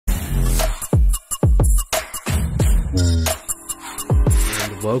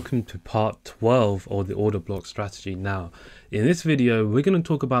Welcome to part 12 of the order block strategy. Now, in this video, we're going to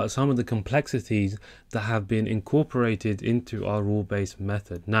talk about some of the complexities that have been incorporated into our rule-based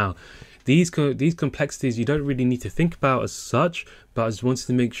method. Now, these complexities you don't really need to think about as such, but I just wanted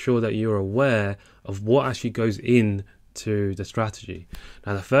to make sure that you're aware of what actually goes into the strategy.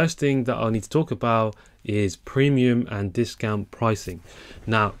 Now, the first thing that I'll need to talk about is premium and discount pricing.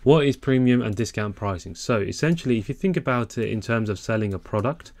 Now, what is premium and discount pricing? So essentially, if you think about it in terms of selling a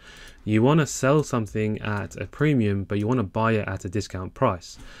product, you want to sell something at a premium, but you want to buy it at a discount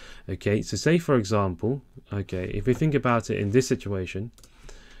price. Okay, so say for example, okay, if we think about it in this situation,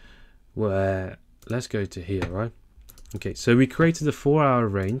 where let's go to here, right? Okay, so we created a 4-hour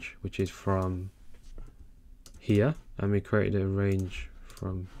range, which is from here, and we created a range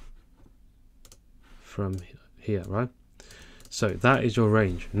from here, right? So that is your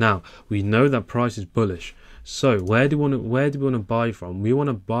range. Now we know that price is bullish, so where do we want to buy from? We want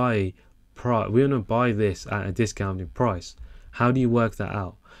to buy this at a discounted price. How do you work that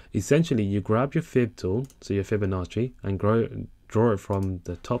out? Essentially, you grab your fib tool, so your Fibonacci, and draw it from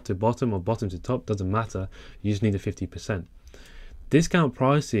the top to bottom or bottom to top, doesn't matter. You just need a 50%. Discount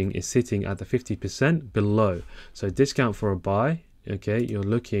pricing is sitting at the 50% below. So discount for a buy, okay, you're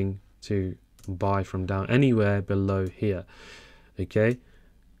looking to buy from down anywhere below here, okay?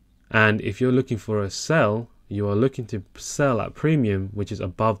 And if you're looking for a sell, you are looking to sell at premium, which is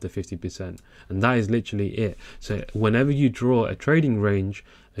above the 50%, and that is literally it. So whenever you draw a trading range,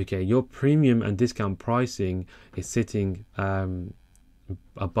 okay, your premium and discount pricing is sitting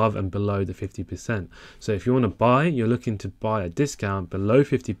above and below the 50%. So if you want to buy, you're looking to buy a discount below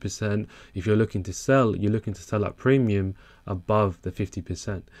 50%. If you're looking to sell, you're looking to sell at premium above the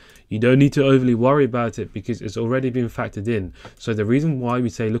 50%. You don't need to overly worry about it because it's already been factored in. So the reason why we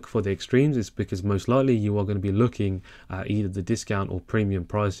say look for the extremes is because most likely you are going to be looking at either the discount or premium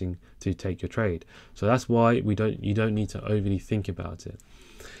pricing to take your trade. So that's why you don't need to overly think about it.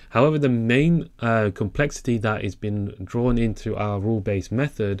 However, the main complexity that has been drawn into our rule-based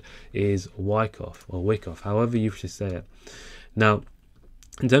method is Wyckoff or Wyckoff, however you should say it. Now,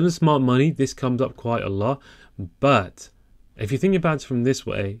 in terms of smart money, this comes up quite a lot, but if you think about it from this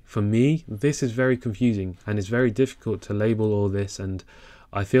way, for me, this is very confusing and it's very difficult to label all this, and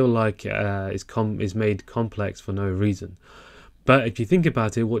I feel like it's made complex for no reason. But if you think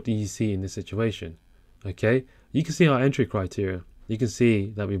about it, what do you see in this situation? Okay, you can see our entry criteria. You can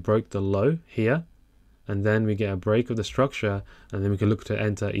see that we broke the low here, and then we get a break of the structure, and then we can look to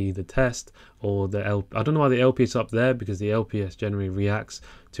enter either test or the LP. I don't know why the LP is up there, because the LPS generally reacts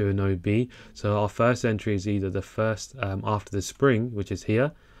to an OB. So our first entry is either the first after the spring, which is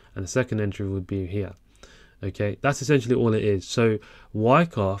here, and the second entry would be here. Okay, that's essentially all it is. So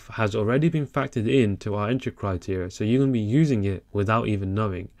Wyckoff has already been factored into our entry criteria, so you're going to be using it without even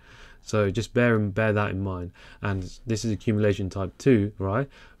knowing. So just bear that in mind. And this is accumulation type 2, right?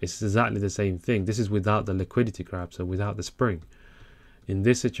 It's exactly the same thing. This is without the liquidity grab, so without the spring. In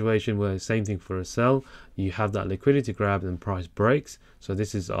this situation, where same thing for a sell, you have that liquidity grab and price breaks. So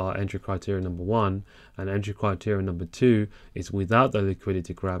this is our entry criteria number 1, and entry criteria number 2 is without the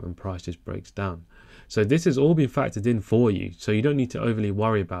liquidity grab and price just breaks down. So this has all been factored in for you, so you don't need to overly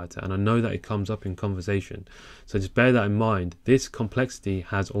worry about it. And I know that it comes up in conversation, so just bear that in mind. This complexity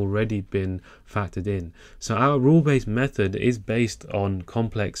has already been factored in. So our rule-based method is based on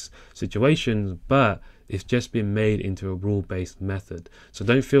complex situations, but it's just been made into a rule-based method. So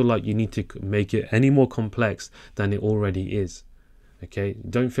don't feel like you need to make it any more complex than it already is. Okay,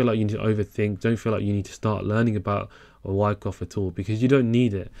 don't feel like you need to overthink. Don't feel like you need to start learning about a Wyckoff at all, because you don't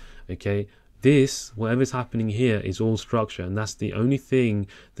need it. Okay, this, whatever's happening here, is all structure, and that's the only thing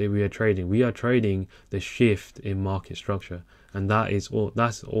that we are trading. We are trading the shift in market structure, and that's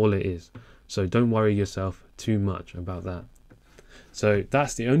all it is. So don't worry yourself too much about that. So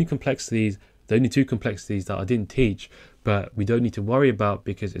that's the only complexities, the only 2 complexities that I didn't teach, but we don't need to worry about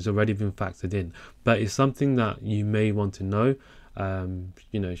because it's already been factored in. But it's something that you may want to know,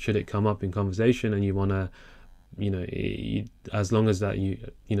 you know, should it come up in conversation and you want to, you know, as long as that you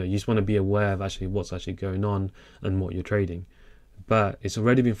just want to be aware of actually what's actually going on and what you're trading. But it's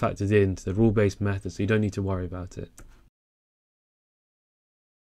already been factored into the rule-based method, so you don't need to worry about it.